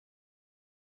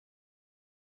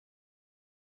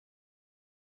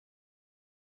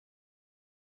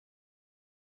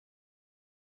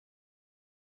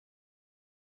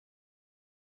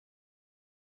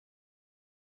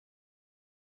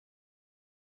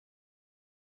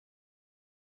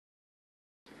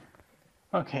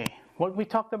Okay, what we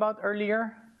talked about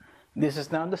earlier, this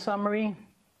is now the summary.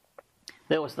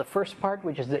 That was the first part,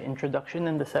 which is the introduction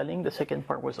and the selling. The second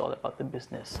part was all about the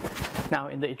business. Now,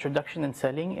 in the introduction and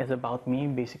selling is about me,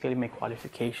 basically my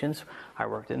qualifications. I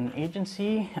worked in an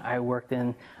agency, I worked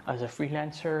as a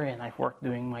freelancer, and I've worked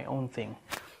doing my own thing.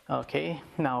 Okay,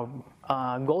 now,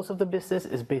 goals of the business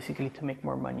is basically to make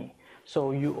more money.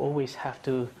 So you always have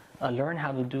to learn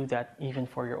how to do that even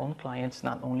for your own clients,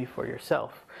 not only for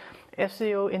yourself.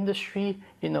 SEO industry,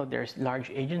 there's large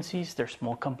agencies, there's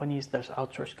small companies, there's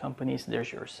outsourced companies,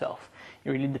 there's yourself.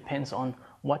 It really depends on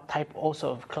what type also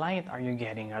of client are you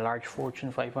getting, a large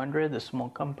Fortune 500, a small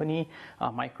company,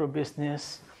 a micro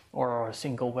business, or a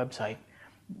single website.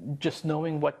 Just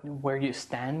knowing where you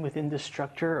stand within the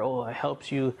structure helps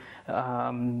you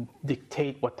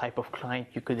dictate what type of client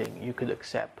you could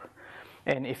accept.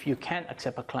 And if you can't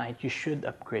accept a client, you should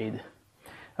upgrade.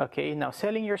 Okay, now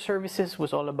selling your services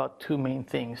was all about two main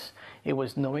things. It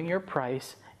was knowing your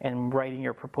price and writing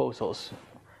your proposals.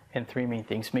 And three main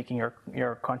things, making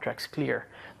your contracts clear.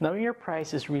 Knowing your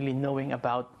price is really knowing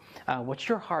about what's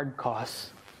your hard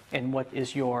costs and what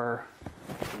is your,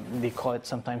 they call it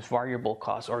sometimes variable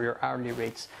costs or your hourly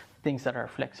rates, things that are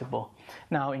flexible.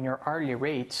 Now in your hourly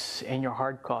rates and your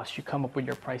hard costs, you come up with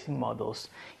your pricing models.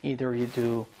 Either you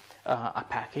do a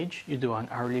package, you do an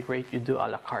hourly rate, you do a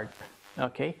la carte.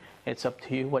 Okay, it's up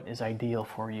to you what is ideal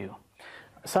for you.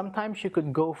 Sometimes you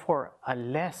could go for a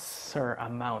lesser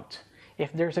amount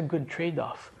if there's a good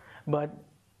trade-off. But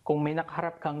kung may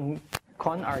nakaharap kang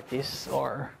con artist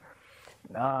or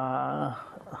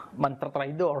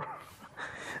mantra-traidor,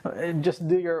 just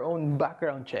do your own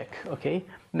background check, okay?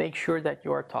 Make sure that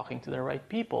you are talking to the right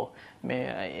people.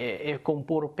 Kung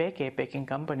puro peking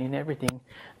company and everything,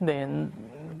 then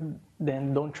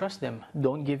don't trust them.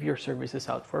 Don't give your services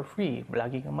out for free.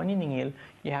 Lagi kang maniningil,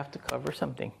 you have to cover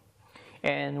something.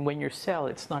 And when you sell,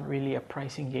 it's not really a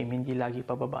pricing game, hindi lagi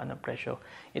pababa ng presyo.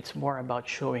 It's more about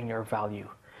showing your value.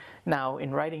 Now, in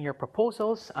writing your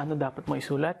proposals, ano dapat mo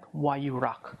isulat? Why you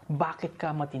rock. Bakit ka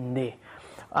matindi?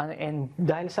 And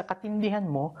dahil sa katindihan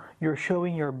mo, you're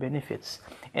showing your benefits.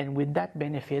 And with that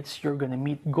benefits, you're going to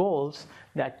meet goals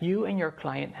that you and your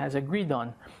client has agreed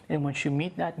on. And once you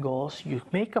meet that goals, you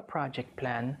make a project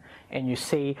plan and you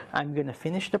say, I'm going to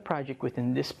finish the project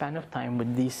within this span of time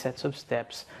with these sets of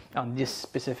steps on this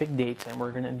specific dates, and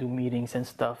we're going to do meetings and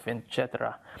stuff,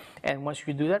 etc. And once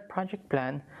you do that project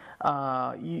plan,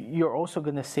 you're also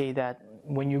going to say that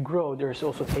when you grow, there's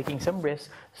also taking some risks.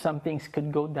 Some things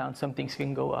could go down, some things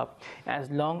can go up,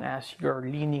 as long as you're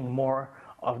leaning more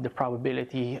of the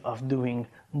probability of doing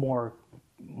more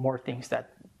things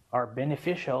that are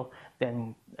beneficial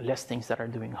than less things that are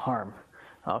doing harm.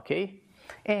 Okay?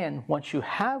 And once you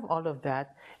have all of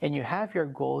that and you have your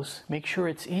goals, make sure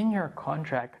it's in your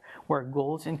contract where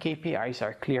goals and KPIs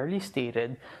are clearly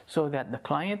stated so that the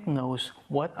client knows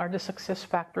what are the success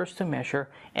factors to measure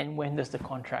and when does the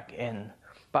contract end.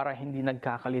 Para hindi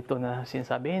nagkakalito na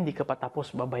sinasabi, hindi ka pa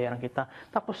tapos, babayaran kita.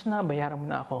 Tapos na, bayaran mo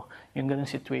na ako. Yung ganung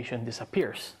situation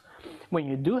disappears. When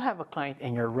you do have a client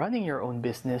and you're running your own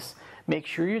business, make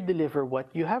sure you deliver what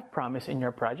you have promised in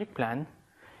your project plan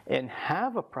and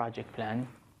have a project plan.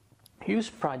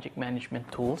 Use project management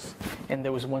tools. And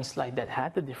there was one slide that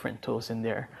had the different tools in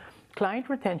there. Client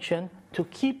retention, to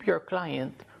keep your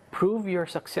client, prove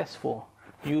you're successful.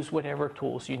 Use whatever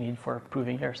tools you need for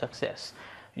proving your success.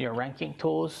 Your ranking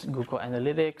tools, Google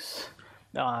Analytics,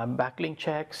 backlink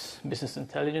checks, business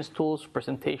intelligence tools,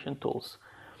 presentation tools.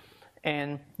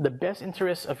 And the best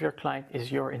interest of your client is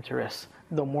your interest.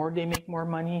 The more they make more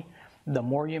money, the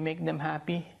more you make them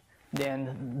happy,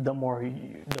 then the more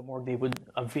they would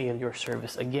avail your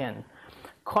service again.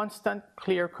 Constant,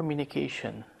 clear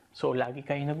communication. So, lagi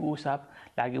kayo nag-uusap,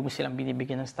 lagi mo silang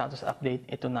binibigyan ng status update,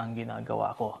 ito na ang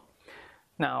ginagawa ko.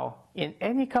 Now, in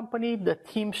any company, the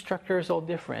team structure is all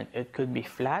different. It could be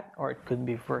flat or it could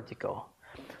be vertical.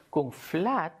 Kung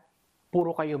flat,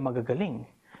 puro kayo magagaling.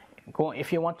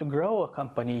 If you want to grow a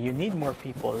company, you need more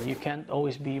people. You can't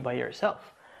always be by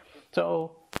yourself.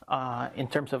 So,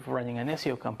 in terms of running an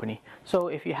SEO company. So,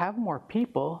 if you have more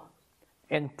people,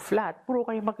 and flat, puro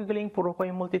kayo magagaling, puro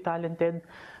kayo multi-talented,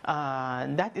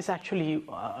 that is actually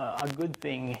a good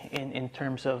thing in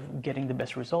terms of getting the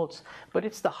best results. But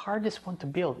it's the hardest one to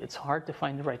build. It's hard to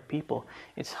find the right people.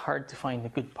 It's hard to find the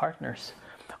good partners.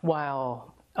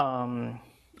 While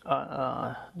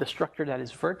the structure that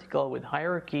is vertical with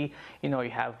hierarchy, you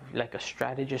have like a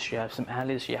strategist, you have some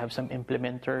analysts, you have some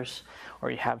implementers,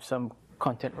 or you have some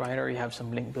content writer, you have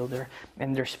some link builder,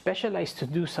 and they're specialized to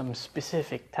do some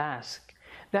specific task.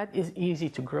 that is easy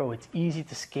to grow, it's easy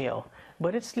to scale,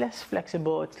 but it's less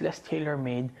flexible, it's less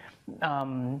tailor-made,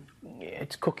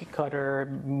 it's cookie cutter,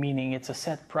 meaning it's a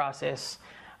set process.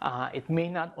 It may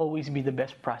not always be the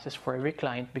best process for every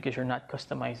client because you're not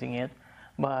customizing it,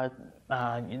 but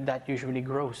that usually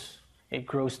grows. It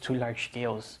grows to large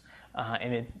scales,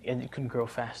 and it can grow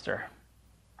faster.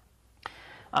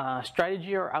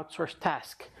 Strategy or outsourced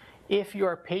task. If you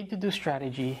are paid to do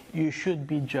strategy, you should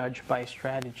be judged by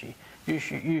strategy.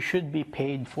 You should be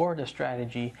paid for the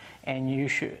strategy, and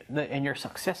and your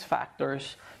success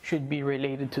factors should be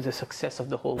related to the success of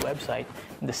the whole website,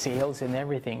 the sales and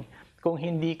everything. Kung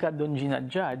hindi ka dun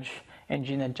ginajudge, and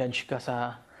ginajudge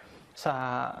ka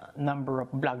sa number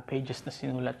of blog pages na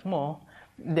sinulat mo,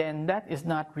 then that is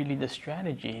not really the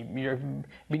strategy. You're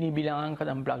binibilangan ka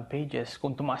ng blog pages.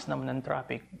 Kung tumaas naman ng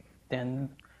traffic, then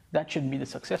that should be the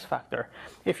success factor.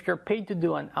 If you're paid to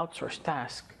do an outsourced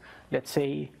task, let's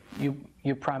say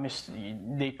you promise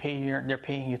they're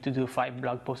paying you to do 5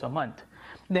 blog posts a month,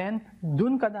 then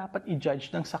dun ka dapat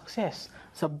i-judge ng success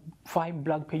sa 5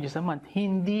 blog pages a month,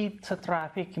 hindi sa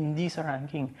traffic, hindi sa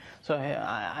ranking. So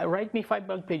write me 5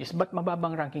 blog pages, but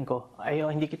mababang ranking ko,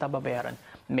 ayaw, hindi kita babayaran.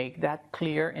 Make that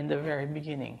clear in the very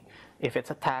beginning. If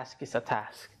it's a task, it's a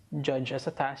task. Judge as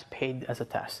a task, paid as a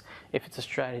task. If it's a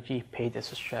strategy, paid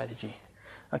as a strategy.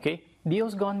 Okay,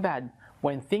 deals gone bad.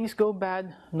 When things go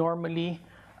bad, normally,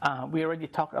 we already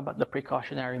talked about the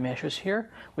precautionary measures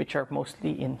here, which are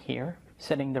mostly in here,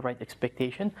 setting the right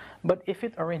expectation. But if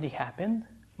it already happened,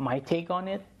 my take on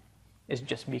it is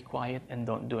just be quiet and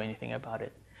don't do anything about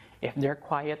it. If they're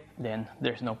quiet, then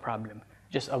there's no problem.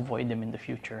 Just avoid them in the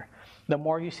future. The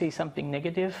more you say something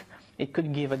negative, it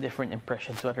could give a different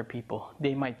impression to other people.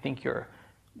 They might think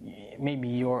maybe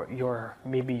you're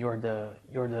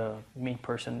the main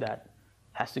person that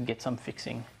has to get some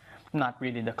fixing, not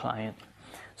really the client.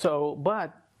 So,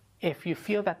 but if you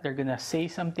feel that they're gonna say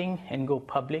something and go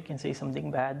public and say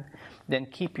something bad, then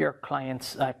keep your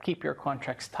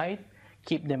contracts tight,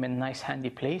 keep them in a nice handy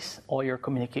place, all your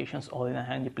communications all in a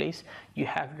handy place. You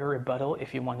have your rebuttal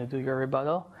if you want to do your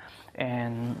rebuttal.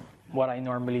 And what I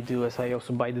normally do is I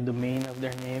also buy the domain of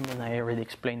their name, and I already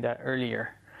explained that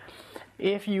earlier.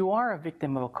 If you are a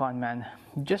victim of a con man,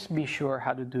 just be sure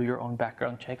how to do your own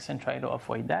background checks and try to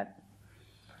avoid that.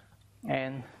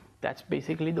 And that's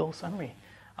basically the whole summary.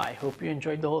 I hope you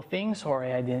enjoyed the whole thing.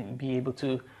 Sorry I didn't be able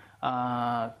to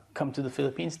come to the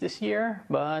Philippines this year,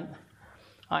 but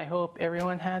I hope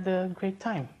everyone had a great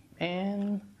time.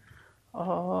 And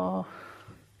ewan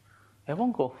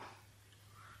ko,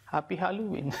 happy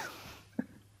Halloween.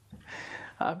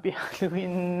 Happy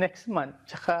Halloween next month.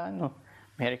 Tsaka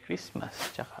Merry Christmas.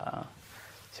 Tsaka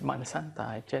Semana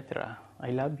Santa, etc.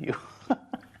 I love you.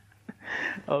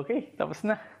 Okay, tapos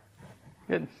na.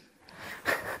 Good.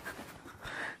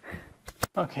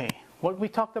 Okay, what we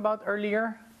talked about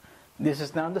earlier, this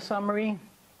is now the summary.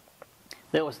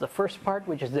 That was the first part,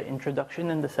 which is the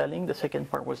introduction and the selling. The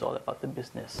second part was all about the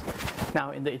business.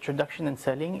 Now, in the introduction and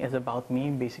selling is about me,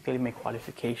 basically my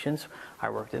qualifications. I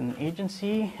worked in an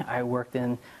agency, I worked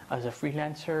as a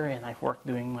freelancer, and I've worked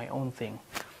doing my own thing.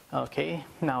 Okay,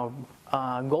 now,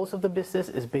 goals of the business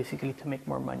is basically to make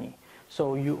more money.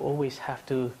 So you always have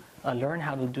to learn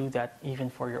how to do that even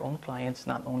for your own clients,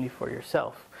 not only for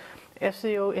yourself.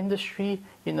 SEO industry,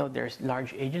 there's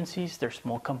large agencies, there's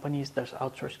small companies, there's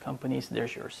outsourced companies,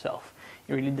 there's yourself.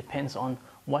 It really depends on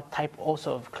what type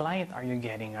also of client are you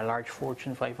getting, a large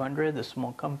Fortune 500, a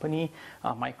small company,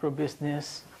 a micro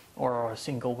business, or a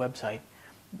single website.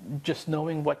 Just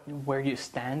knowing where you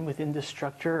stand within the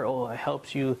structure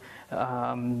helps you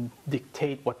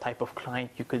dictate what type of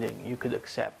client you could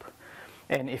accept.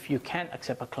 And if you can't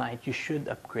accept a client, you should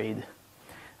upgrade.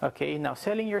 Okay, now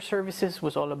selling your services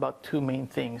was all about two main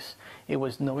things. It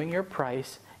was knowing your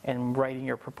price and writing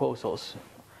your proposals.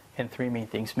 And three main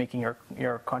things, making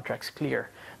your contracts clear.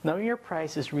 Knowing your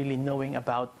price is really knowing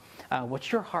about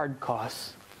what's your hard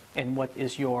costs and what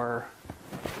is your,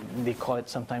 they call it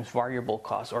sometimes variable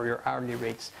costs, or your hourly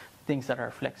rates, things that are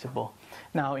flexible.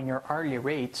 Now in your hourly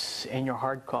rates and your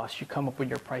hard costs, you come up with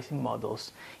your pricing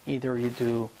models. Either you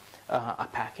do a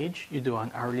package, you do an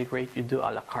hourly rate, you do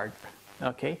a la carte.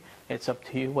 Okay, it's up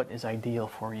to you what is ideal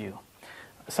for you.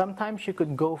 Sometimes you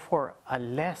could go for a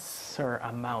lesser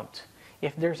amount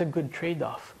if there's a good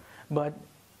trade-off. But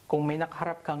kung may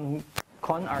nakaharap kang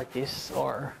con artist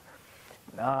or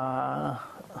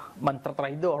mantra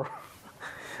traidor,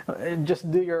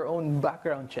 Just do your own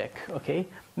background check, okay?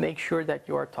 Make sure that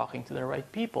you are talking to the right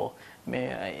people.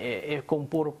 Kung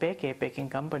puro peking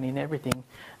company and everything,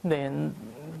 then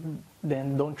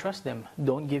don't trust them.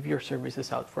 Don't give your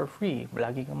services out for free.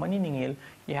 Lagi kang maniningil,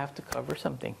 you have to cover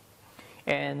something.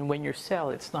 And when you sell,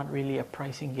 it's not really a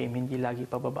pricing game, hindi lagi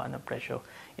pababa ng presyo.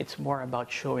 It's more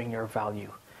about showing your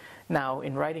value. Now,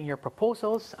 in writing your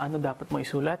proposals, ano dapat mo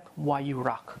isulat? Why you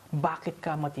rock. Bakit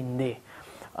ka matindi?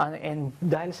 And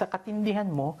dahil sa katindihan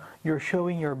mo, you're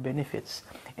showing your benefits.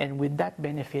 And with that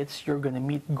benefits, you're going to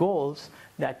meet goals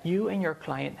that you and your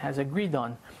client has agreed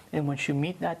on. And once you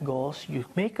meet that goals, you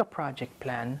make a project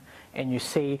plan and you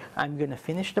say, I'm going to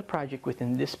finish the project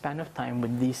within this span of time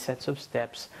with these sets of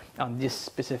steps on these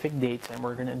specific dates, and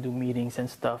we're going to do meetings and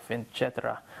stuff,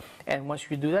 etc. And once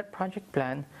you do that project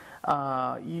plan,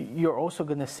 you're also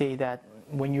going to say that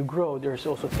when you grow, there's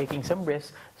also taking some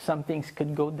risks. Some things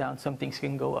can go down, some things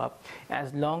can go up,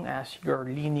 as long as you're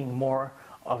leaning more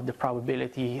of the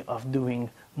probability of doing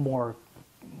more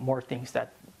things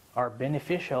that are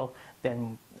beneficial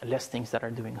than less things that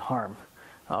are doing harm.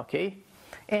 Okay?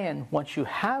 And once you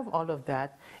have all of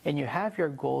that and you have your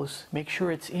goals, make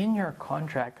sure it's in your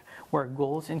contract where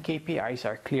goals and KPIs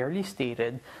are clearly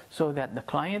stated so that the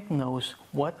client knows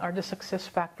what are the success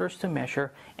factors to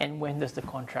measure and when does the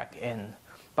contract end.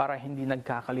 Para hindi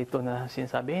nagkakalito na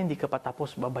sinasabi, hindi ka pa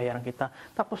tapos, babayaran kita.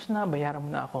 Tapos na, bayaran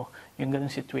mo na ako. Yung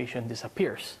ganung situation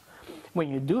disappears. When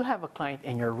you do have a client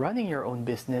and you're running your own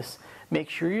business, make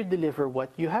sure you deliver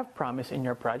what you have promised in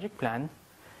your project plan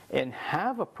and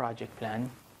have a project plan.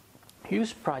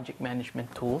 Use project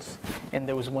management tools. And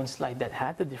there was one slide that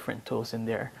had the different tools in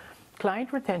there.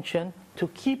 Client retention, to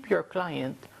keep your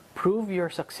client, prove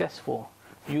you're successful.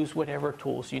 Use whatever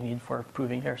tools you need for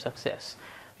proving your success.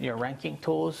 Your ranking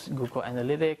tools, Google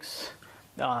Analytics,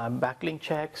 backlink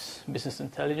checks, business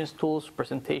intelligence tools,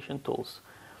 presentation tools.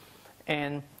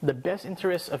 And the best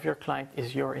interest of your client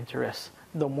is your interest.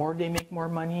 The more they make more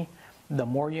money, the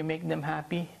more you make them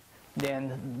happy,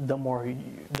 then the more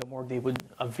they would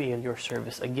avail your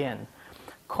service again.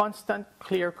 Constant,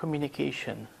 clear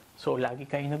communication. So, lagi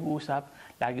kayo nag-uusap,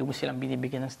 lagi mo silang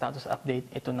binibigyan ng status update,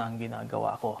 ito na ang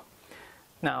ginagawa ko.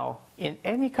 Now, in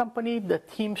any company, the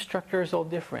team structure is all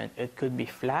different. It could be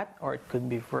flat or it could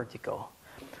be vertical.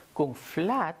 Kung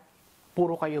flat,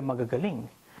 puro kayo magagaling.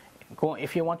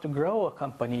 If you want to grow a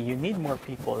company, you need more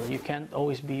people. You can't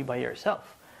always be by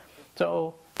yourself.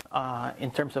 So,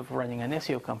 in terms of running an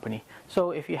SEO company.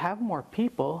 So, if you have more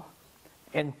people,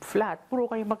 and flat, puro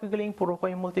kayo magagaling, puro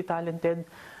kayo multi-talented,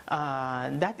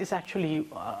 that is actually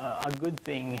a good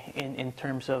thing in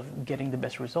terms of getting the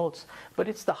best results. But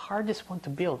it's the hardest one to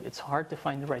build. It's hard to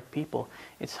find the right people.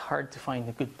 It's hard to find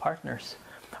the good partners.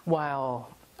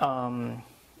 While the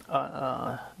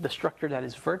structure that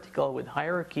is vertical with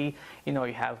hierarchy, you know,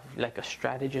 you have like a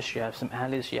strategist, you have some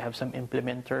analysts, you have some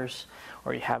implementers,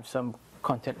 or you have some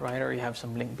content writer, you have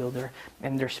some link builder,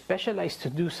 and they're specialized to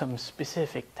do some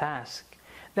specific task.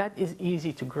 That is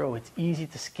easy to grow, it's easy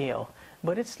to scale,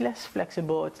 but it's less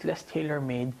flexible, it's less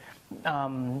tailor-made,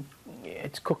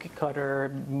 it's cookie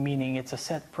cutter, meaning it's a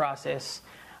set process.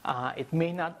 It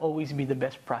may not always be the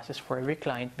best process for every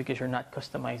client because you're not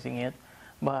customizing it,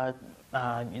 but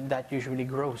that usually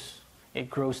grows. It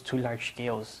grows to large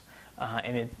scales,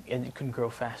 and it can grow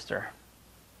faster.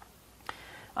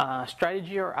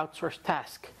 Strategy or outsourced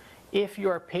task. If you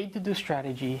are paid to do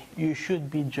strategy, you should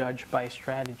be judged by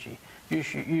strategy.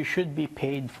 You should be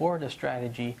paid for the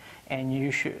strategy, and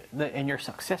and your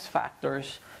success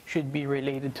factors should be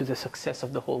related to the success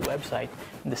of the whole website,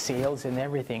 the sales and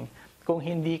everything. Kung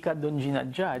hindi ka dun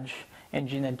ginajudge, and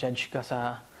ginajudge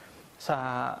ka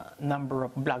sa number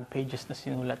of blog pages na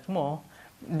sinulat mo,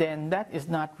 then that is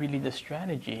not really the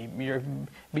strategy. You're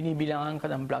binibilangan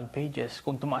ka ng blog pages.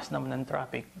 Kung tumaas naman ng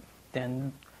traffic,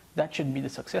 then that should be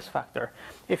the success factor.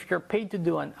 If you're paid to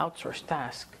do an outsourced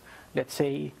task, let's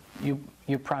say you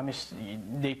promise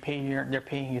they're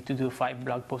paying you to do 5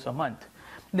 blog posts a month,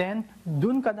 then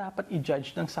dun ka dapat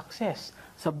i-judge ng success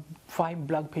sa 5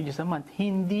 blog pages a month,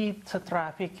 hindi sa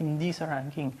traffic, hindi sa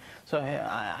ranking. So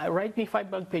write me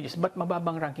 5 blog pages, but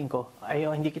mababang ranking ko,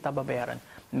 ayaw, hindi kita babayaran.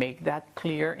 Make that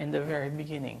clear in the very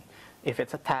beginning. If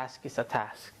it's a task, it's a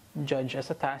task. Judge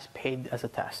as a task, paid as a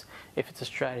task. If it's a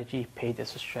strategy, paid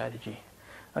as a strategy.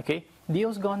 Okay?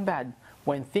 Deals gone bad.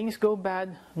 When things go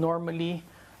bad, normally,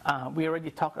 we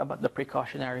already talked about the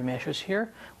precautionary measures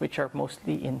here, which are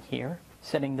mostly in here,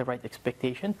 setting the right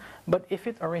expectation. But if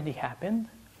it already happened,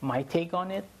 my take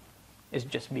on it is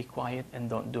just be quiet and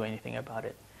don't do anything about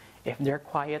it. If they're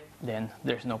quiet, then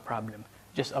there's no problem.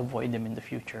 Just avoid them in the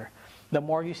future. The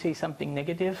more you say something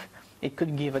negative, it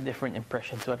could give a different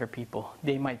impression to other people.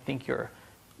 They might think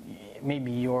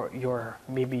maybe you're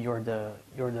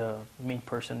the main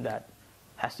person that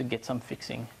has to get some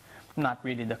fixing, not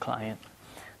really the client.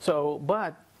 So,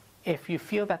 but if you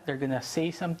feel that they're gonna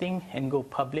say something and go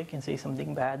public and say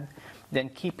something bad, then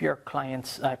keep your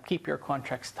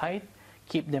contracts tight,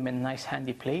 keep them in a nice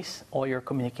handy place, all your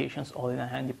communications all in a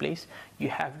handy place. You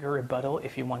have your rebuttal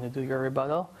if you want to do your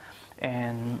rebuttal.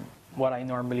 And what I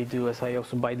normally do is I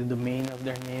also buy the domain of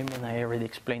their name, and I already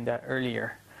explained that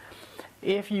earlier.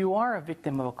 If you are a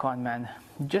victim of a con man,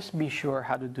 just be sure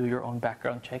how to do your own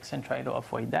background checks and try to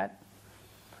avoid that.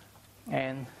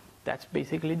 And that's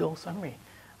basically the whole summary.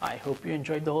 I hope you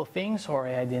enjoyed the whole thing.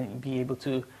 Sorry I didn't be able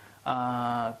to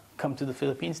come to the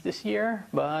Philippines this year,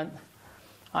 but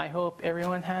I hope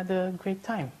everyone had a great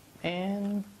time.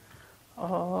 And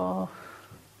ewan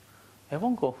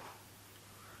ko,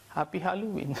 Happy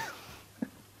Halloween.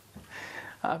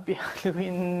 Happy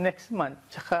Halloween next month.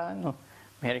 Tsaka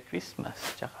Merry Christmas.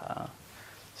 Tsaka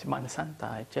Semana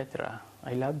Santa, etc.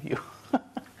 I love you.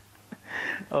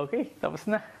 Okay, tapos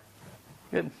na.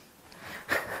 Good.